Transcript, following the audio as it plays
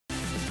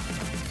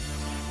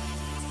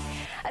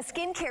A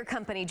skincare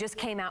company just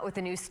came out with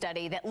a new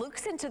study that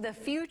looks into the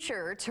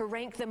future to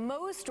rank the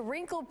most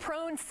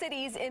wrinkle-prone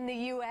cities in the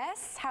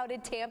U.S. How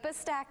did Tampa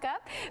stack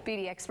up?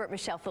 Beauty expert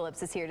Michelle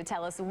Phillips is here to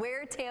tell us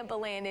where Tampa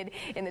landed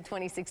in the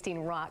 2016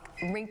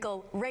 RoC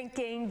Wrinkle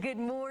Ranking. Good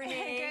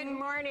morning. Good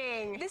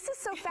morning. This is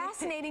so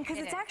fascinating because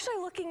it's actually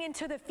looking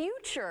into the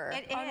future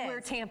on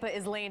where Tampa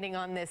is landing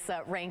on this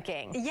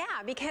ranking. Yeah,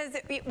 because,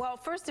 well,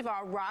 first of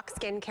all, RoC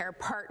Skincare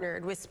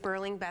partnered with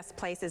Sperling Best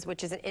Places,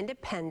 which is an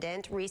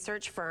independent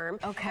research firm.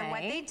 Okay. And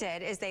what they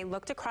did is they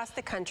looked across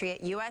the country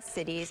at U.S.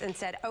 cities and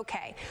said,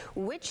 okay,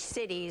 which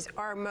cities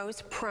are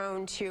most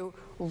prone to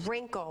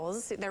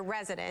wrinkles, their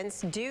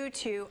residents, due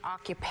to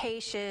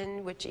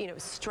occupation, which, you know,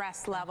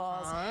 stress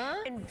levels,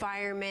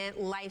 environment,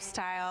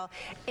 lifestyle,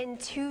 in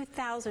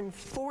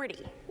 2040.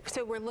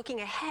 So we're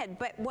looking ahead,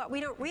 but what we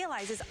don't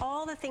realize is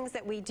all the things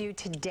that we do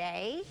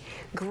today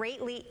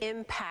greatly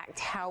impact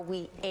how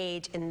we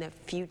age in the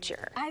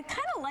future. I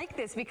kind of like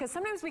this because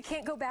sometimes we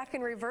can't go back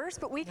in reverse,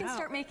 but we can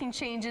start making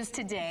changes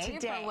today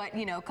for what,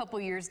 you know, a couple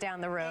years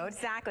down the road.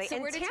 Exactly. So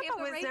and where did Tampa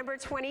was number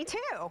 22.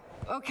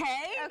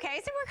 Okay.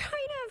 Okay, so we're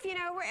kind of, you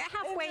know, we're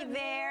halfway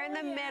there in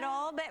the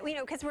middle, but, you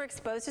know, because we're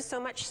exposed to so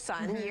much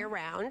sun year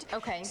round.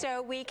 Okay.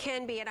 So we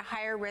can be at a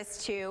higher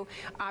risk to,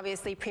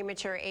 obviously,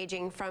 premature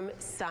aging from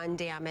sun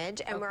damage.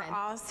 And we're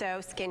also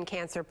skin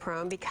cancer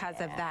prone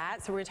because of that.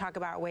 So we're going to talk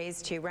about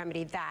ways to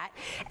remedy that.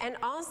 And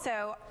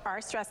also,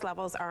 our stress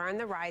levels are on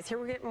the rise. Here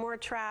we're getting more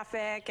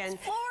traffic. And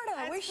it's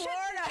Florida.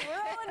 We're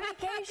all on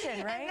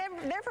vacation, right?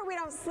 And therefore, we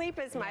don't sleep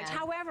as much.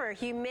 However,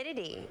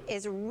 humidity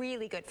is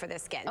really good for the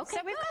skin. Okay,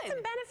 so we've got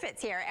some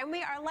benefits here. And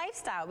our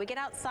lifestyle, we get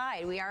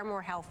outside, we are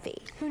more healthy.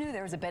 Who knew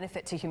there was a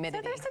benefit to humidity?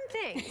 So there's some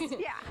things,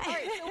 yeah. All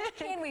right, so what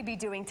can we be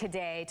doing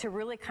today to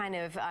really kind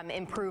of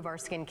improve our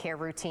skincare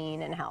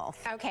routine and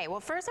health? Okay,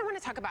 well, first I want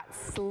to talk about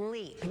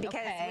sleep, because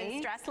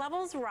when stress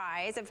levels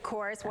rise, of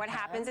course, what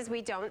happens is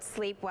we don't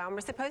sleep well, and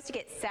we're supposed to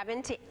get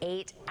 7 to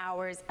 8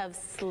 hours of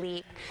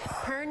sleep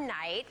per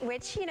night,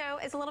 which, you know,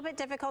 is a little bit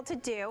difficult to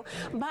do,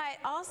 but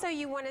also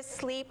you want to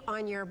sleep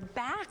on your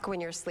back when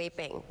you're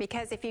sleeping,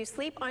 because if you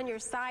sleep on your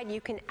side,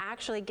 you can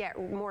actually get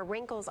more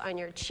wrinkles on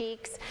your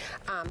cheeks,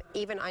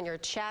 even on your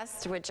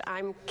chest, which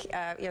I'm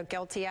you know,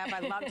 guilty of. I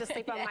love to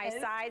sleep on my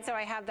side, so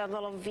I have the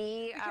little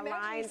V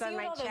lines on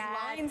my chest.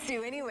 Those lines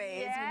do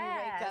anyways when you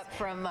wake up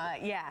from,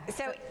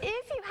 So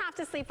if you have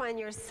to sleep on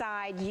your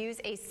side, use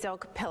a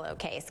silk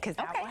pillowcase, because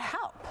that will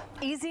help.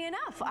 Easy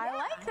enough. I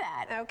like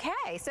that.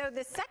 Okay, so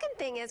the second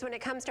thing is, when it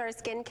comes to our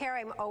skincare,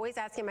 I'm always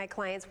asking my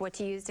clients what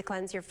to use to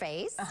cleanse your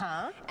face.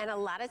 And a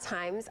lot of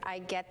times I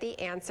get the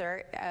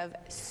answer of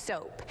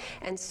soap.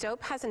 And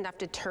soap has enough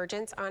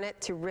detergents on it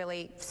to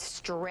really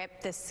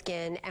strip the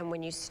skin. And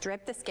when you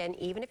strip the skin,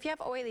 even if you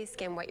have oily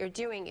skin, what you're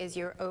doing is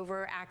you're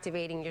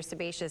over-activating your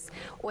sebaceous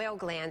oil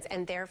glands,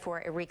 and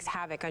therefore it wreaks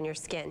havoc on your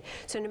skin.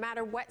 So no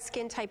matter what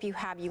skin type you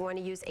have, you want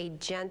to use a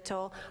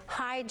gentle,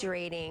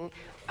 hydrating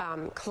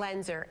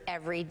cleanser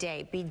every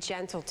day. Be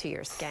gentle to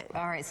your skin.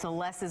 All right, so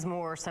less is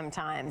more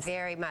sometimes.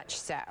 Very much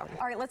so.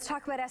 All right, let's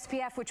talk about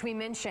SPF, which we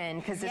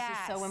mentioned, because this is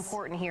so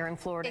important here in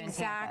Florida.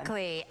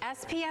 Exactly.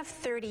 SPF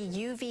 30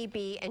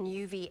 UVB and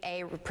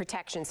UVA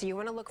protection. So you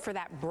want to look for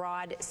that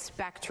broad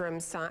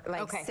spectrum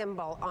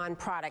symbol on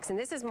products. And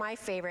this is my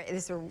favorite.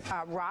 This is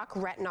a RoC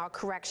Retinol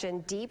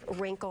Correction Deep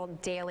Wrinkle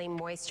Daily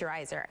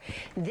Moisturizer.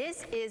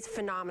 This is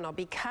phenomenal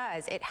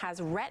because it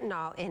has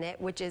retinol in it,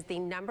 which is the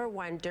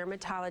 #1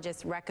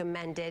 dermatologist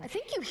recommended. I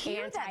think you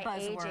hear that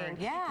buzzword.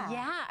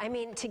 Yeah, I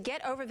mean, to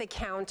get over the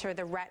counter,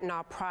 the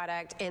retinol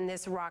product in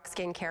this RoC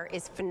Skincare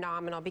is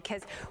phenomenal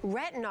because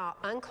retinol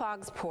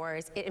unclogs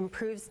pores, it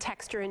improves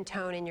texture and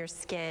tone in your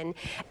skin,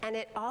 and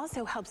it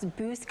also helps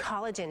boost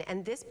collagen.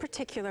 And this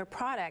particular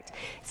product,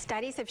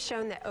 studies have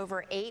shown that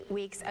over 8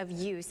 weeks of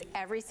use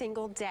every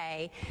single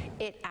day,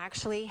 it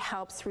actually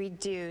helps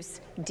reduce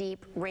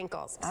deep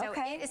wrinkles. So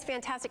it is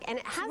fantastic. And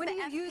it has when the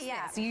do you use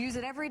this? You use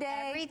it every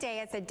day? Every day.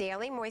 It's a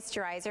daily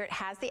moisturizer. It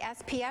has the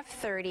SPF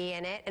 30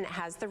 in it, and it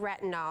has the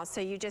retinol.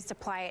 So you just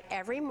apply it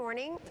every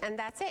morning, and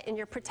that's it, and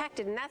you're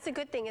protected. And that's a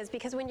good thing, is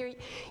because when you're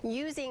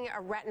using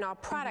a retinol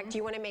product,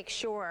 you want to make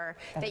sure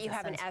that you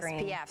have an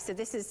SPF. So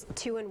this is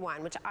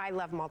 2-in-1, which I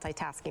love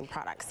multitasking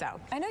products. So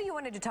I know you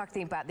wanted to talk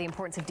about the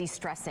importance of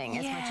de-stressing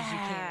as much as you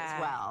can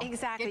as well.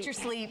 Exactly. Get your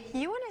sleep.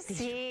 You want to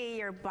see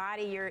your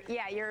body,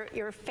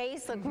 your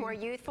face look more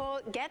youthful.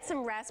 Get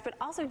some rest, but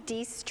also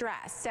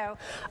de-stress. So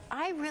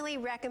I really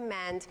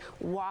recommend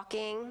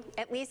walking.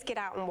 At least get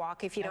out and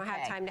walk if you don't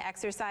have time to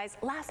exercise.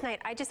 Last night,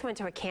 I just went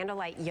to a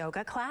candlelight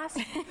yoga class.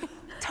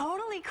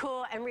 Totally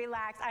cool and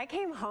relaxed. I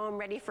came home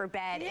ready for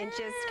bed and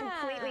just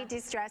completely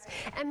de-stressed.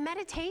 And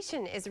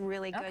meditation is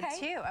really good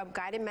too. A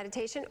guided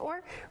meditation,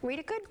 or read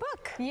a good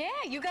book. Yeah,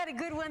 you got a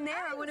good one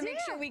there. I want to make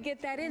sure we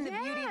get that in. The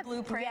Beauty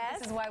Blueprint.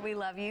 This is why we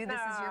love you. This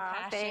is your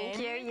passion. Thank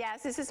you. Yes.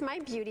 Yes, this is my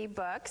beauty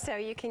book, so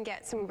you can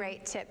get some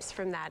great tips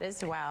from that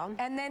as well.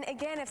 And then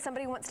again, if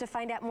somebody wants to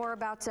find out more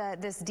about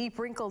this Deep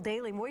Wrinkle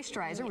Daily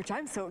Moisturizer, which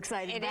I'm so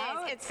excited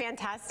about. It is. It's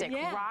fantastic.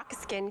 Yeah.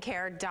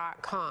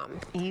 RoCSkincare.com.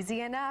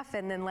 Easy enough.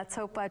 And then let's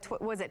hope,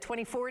 was it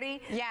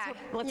 2040? Yeah,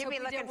 Let's you'll hope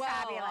be looking well.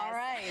 fabulous. All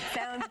right,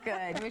 sounds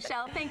good.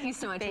 Michelle, thank you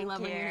so much. We love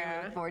when you're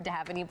here. Look forward to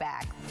having you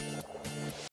back.